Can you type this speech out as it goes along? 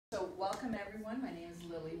Welcome everyone. My name is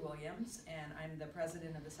Lily Williams and I'm the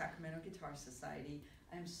president of the Sacramento Guitar Society.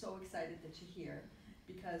 I'm so excited that you're here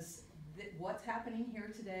because what's happening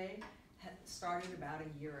here today started about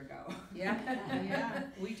a year ago. Yeah, yeah,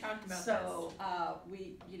 we talked about so,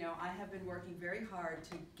 I have been working very hard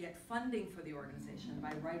to get funding for the organization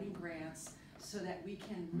by writing grants so that we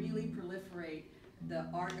can really proliferate the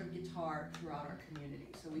art of guitar throughout our community.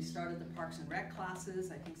 So we started the Parks and Rec classes.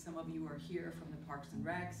 I think some of you are here from the Parks and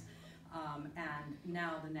Recs. And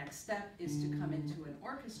now the next step is to come into an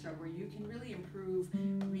orchestra where you can really improve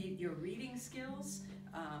your reading skills.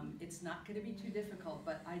 It's not going to be too difficult,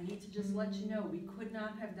 but I need to just let you know we could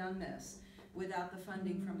not have done this without the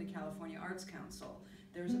funding from the California Arts Council.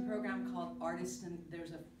 There's a program called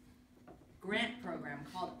there's a grant program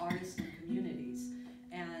called Artists and Communities,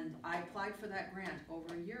 and I applied for that grant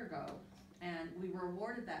over a year ago, and we were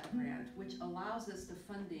awarded that grant, which allows us the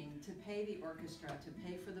funding to pay the orchestra, to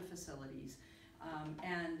pay for the facilities.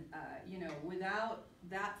 Without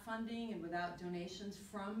that funding and without donations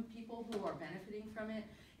from people who are benefiting from it,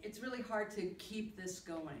 it's really hard to keep this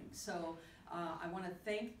going. So I want to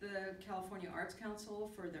thank the California Arts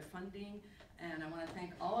Council for their funding, and I want to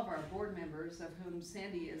thank all of our board members, of whom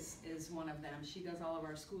Sandy is one of them. She does all of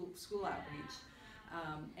our school outreach.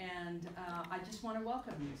 I just want to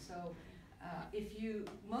welcome you. So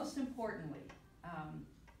most importantly,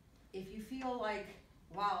 if you feel like,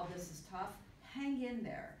 wow, this is tough, hang in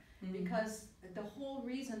there. Because the whole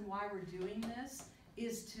reason why we're doing this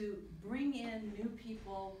is to bring in new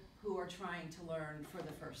people who are trying to learn for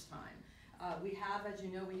the first time. We have, as you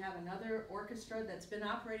know, we have another orchestra that's been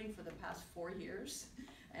operating for the past 4 years.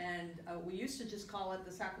 And we used to just call it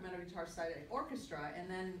the Sacramento Guitar Society Orchestra, and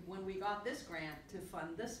then when we got this grant to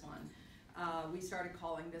fund this one, we started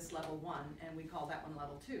calling this level 1, and we call that one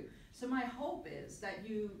level 2. So my hope is that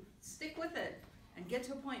you stick with it and get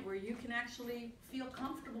to a point where you can actually feel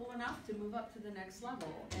comfortable enough to move up to the next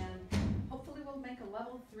level, and hopefully we'll make a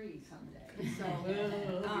level 3 someday. So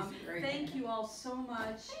thank you all so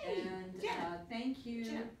much, and thank you.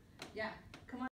 Yeah.